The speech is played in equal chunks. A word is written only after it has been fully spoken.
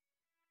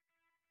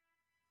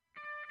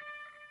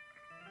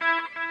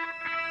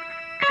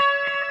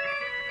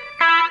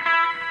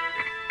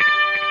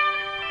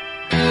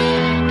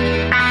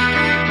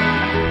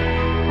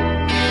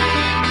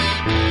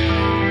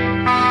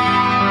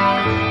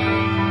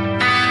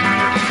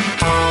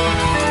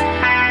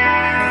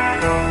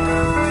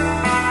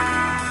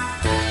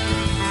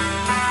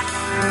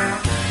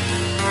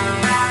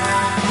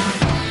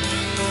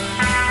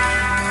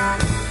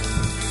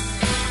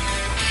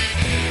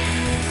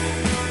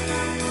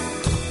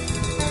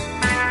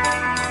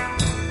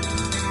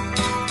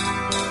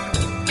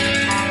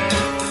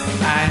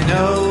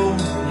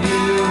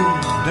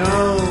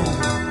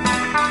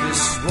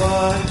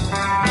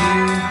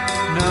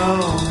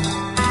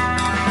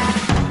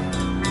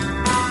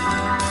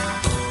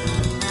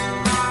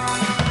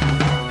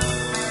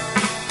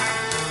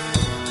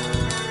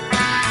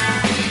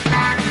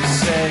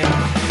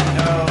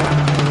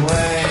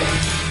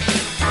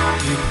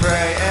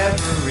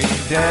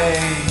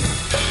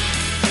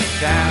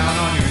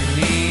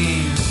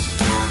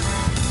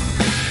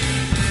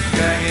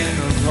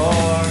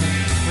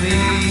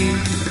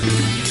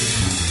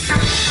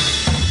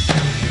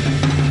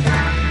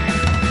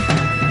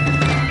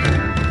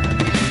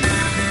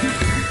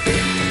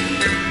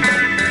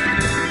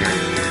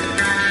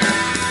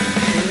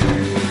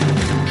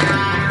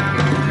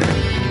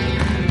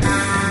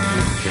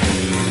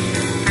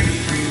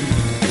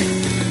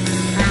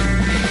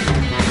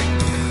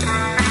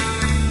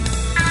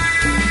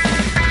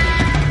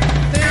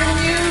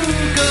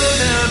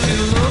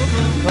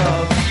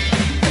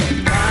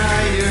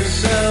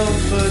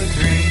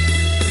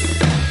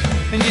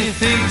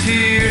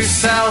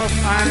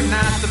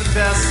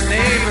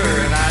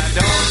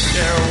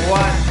care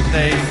what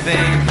they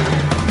think.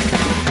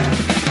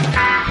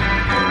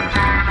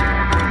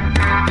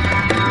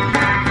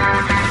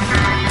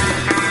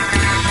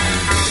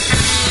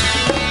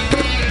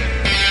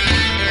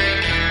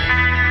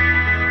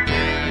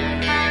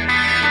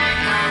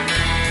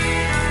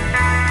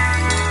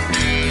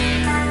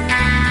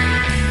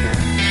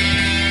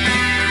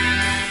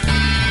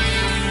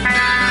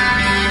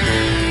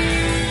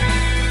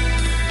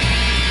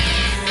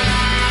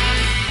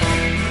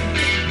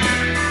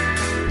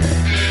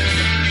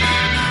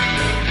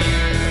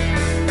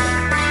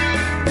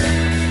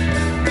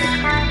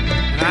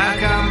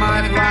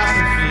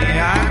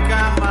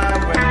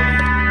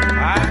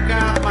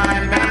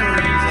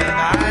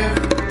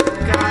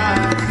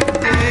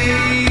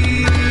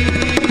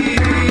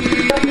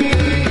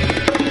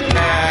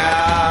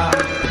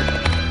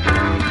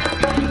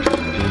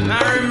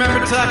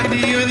 Talking to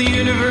you in the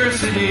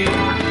university,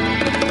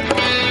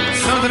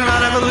 something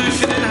about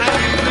evolution and how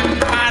you couldn't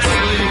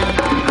possibly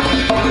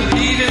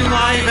believe in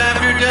life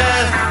after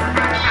death.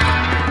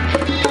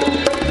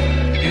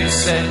 You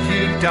said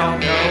you don't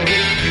know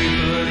if you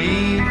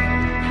believe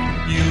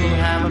you will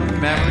have a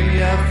memory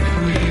of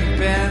who you've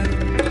been.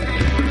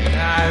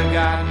 I've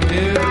got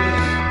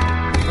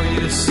news for you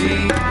to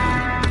see.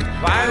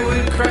 Why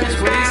would Christ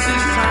waste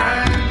his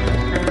time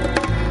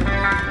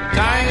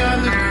dying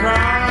on the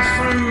cross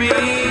for me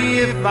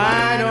if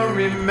I don't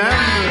remember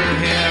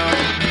him?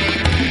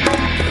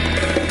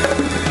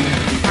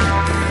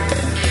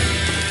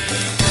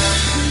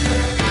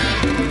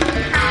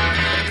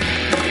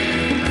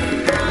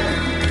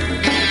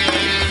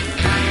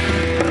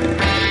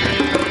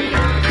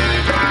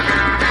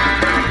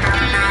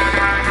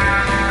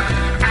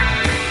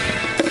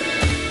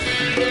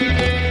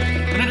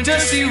 On a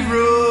dusty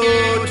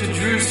road to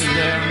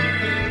Jerusalem,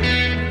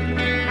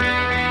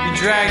 you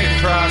drag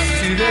across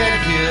to that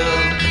hill.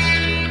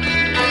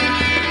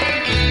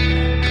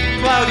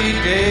 Cloudy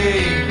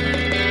day,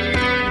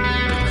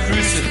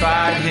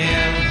 crucified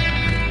him.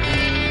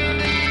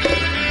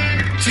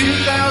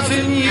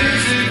 2,000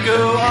 years ago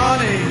on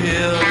a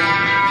hill,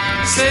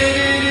 said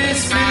it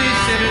is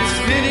finished and it's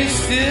finished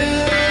still.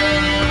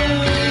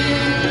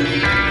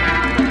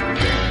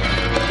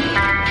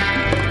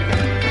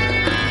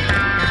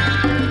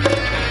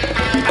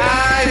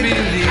 I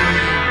believe,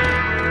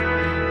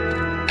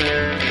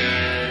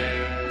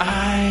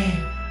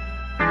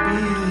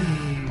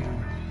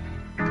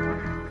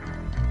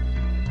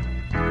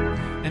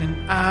 and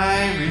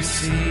I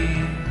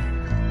receive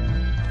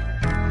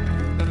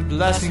the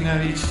blessing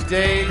of each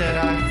day that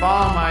I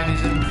fall on my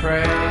knees and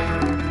pray.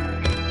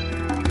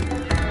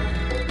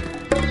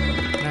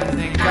 And I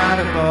thank God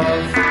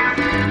above